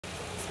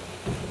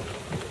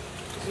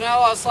now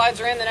while slides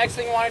are in, the next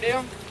thing you want to do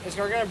is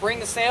we're going to bring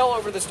the sail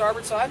over to the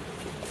starboard side.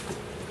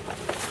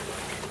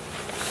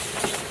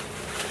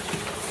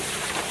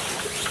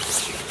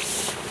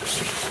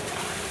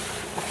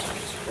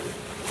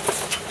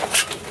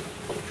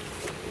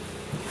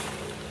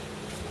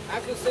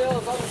 After the sail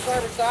is on the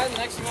starboard side, the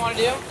next thing you want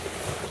to do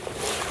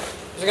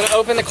is we're going to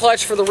open the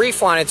clutch for the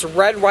reef line. It's a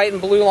red, white, and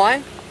blue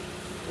line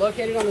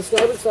located on the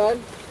starboard side,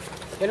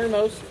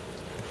 innermost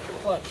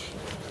clutch.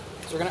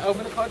 So we're going to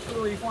open the clutch for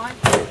the reef line.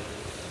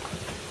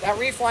 That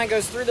reef line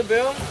goes through the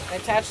boom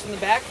and attached in the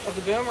back of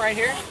the boom right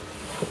here.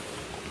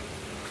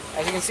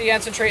 As you can see,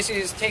 Ensign Tracy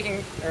is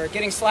getting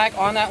slack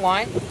on that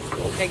line,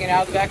 taking it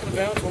out of the back of the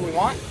boom. It's what we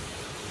want.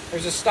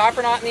 There's a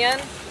stopper knot in the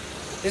end.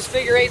 This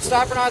figure 8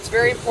 stopper knot is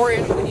very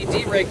important when you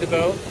de-rig the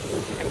boat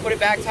and put it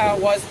back to how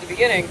it was at the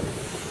beginning,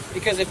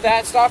 because if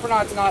that stopper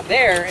knot's not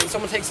there and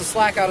someone takes the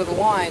slack out of the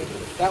line,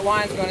 that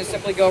line's going to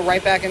simply go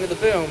right back into the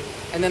boom,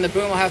 and then the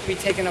boom will have to be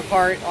taken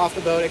apart off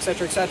the boat,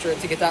 etc.,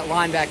 to get that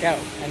line back out,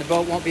 and the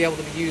boat won't be able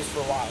to be used for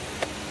a while.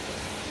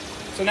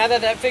 So now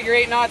that that figure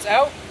 8 knot's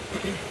out,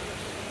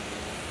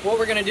 what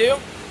we're going to do is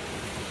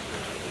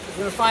we're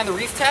going to find the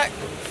reef tack,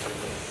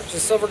 which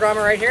is silver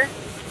grommet right here.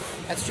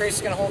 That's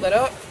Tracy's going to hold that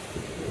up.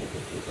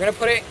 We're going to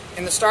put it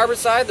in the starboard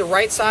side, the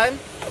right side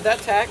of that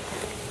tack.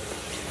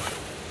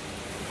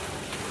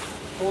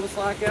 Pull the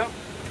slack out.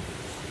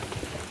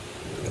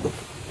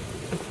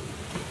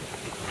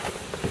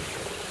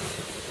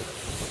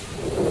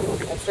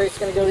 And Tracy's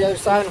going to go to the other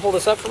side and hold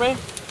this up for me.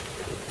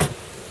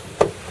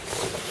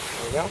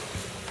 There we go.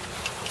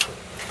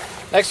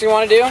 Next thing you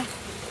want to do is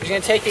you're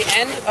going to take the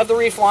end of the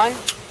reef line,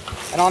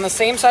 and on the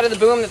same side of the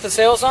boom that the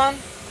sail's on,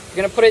 you're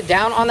going to put it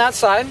down on that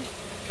side.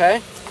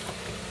 Okay?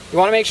 You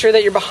want to make sure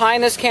that you're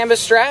behind this canvas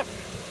strap,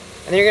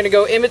 and then you're going to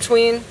go in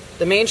between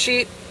the main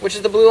sheet, which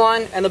is the blue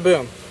line, and the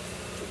boom.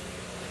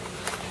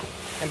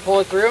 And pull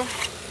it through.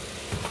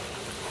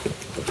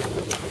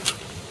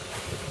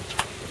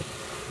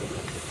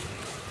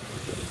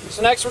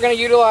 So next we're going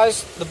to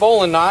utilize the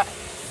bowline knot,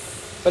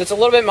 but it's a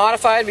little bit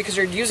modified because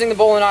you're using the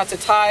bowline knot to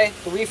tie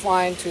the reef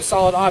line to a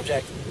solid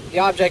object, the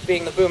object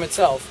being the boom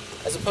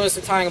itself, as opposed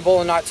to tying a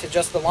bowline knot to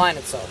just the line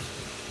itself.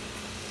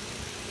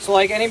 So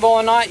like any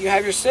bowline knot, you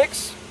have your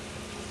 6.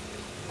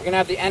 You're going to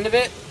have the end of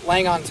it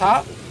laying on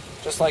top,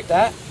 just like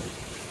that.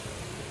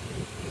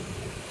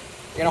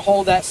 You're going to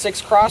hold that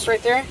 6 cross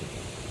right there.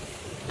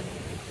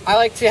 I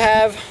like to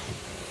have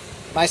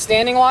my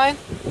standing line,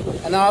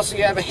 and then also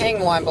you have a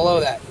hanging line below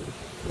that.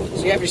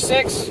 So you have your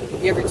 6,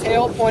 you have your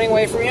tail pointing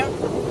away from you.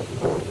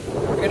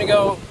 You're going to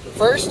go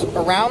first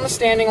around the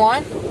standing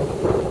line,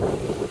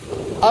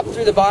 up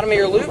through the bottom of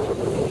your loop,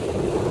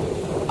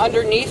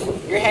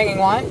 underneath your hanging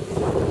line,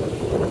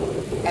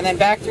 and then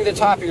back through the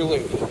top of your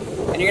loop.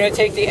 And you're going to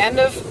take the end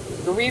of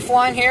the reef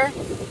line here,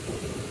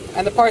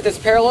 and the part that's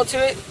parallel to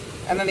it,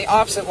 and then the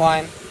opposite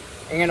line,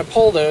 and you're going to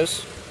pull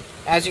those.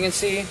 As you can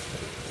see,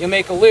 you'll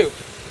make a loop,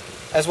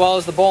 as well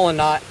as the bowline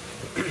knot,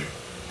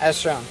 as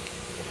shown.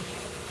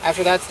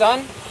 After that's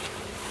done,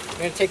 you're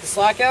going to take the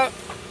slack out,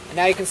 and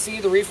now you can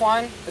see the reef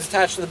line is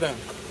attached to the boom.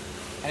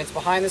 And it's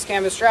behind this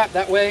canvas strap,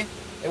 that way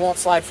it won't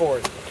slide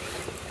forward.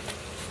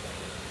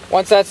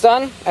 Once that's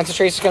done, Ensign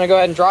Tracy's going to go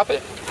ahead and drop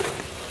it.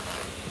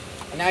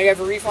 And now you have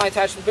your reef line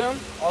attached to the boom,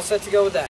 all set to go with that.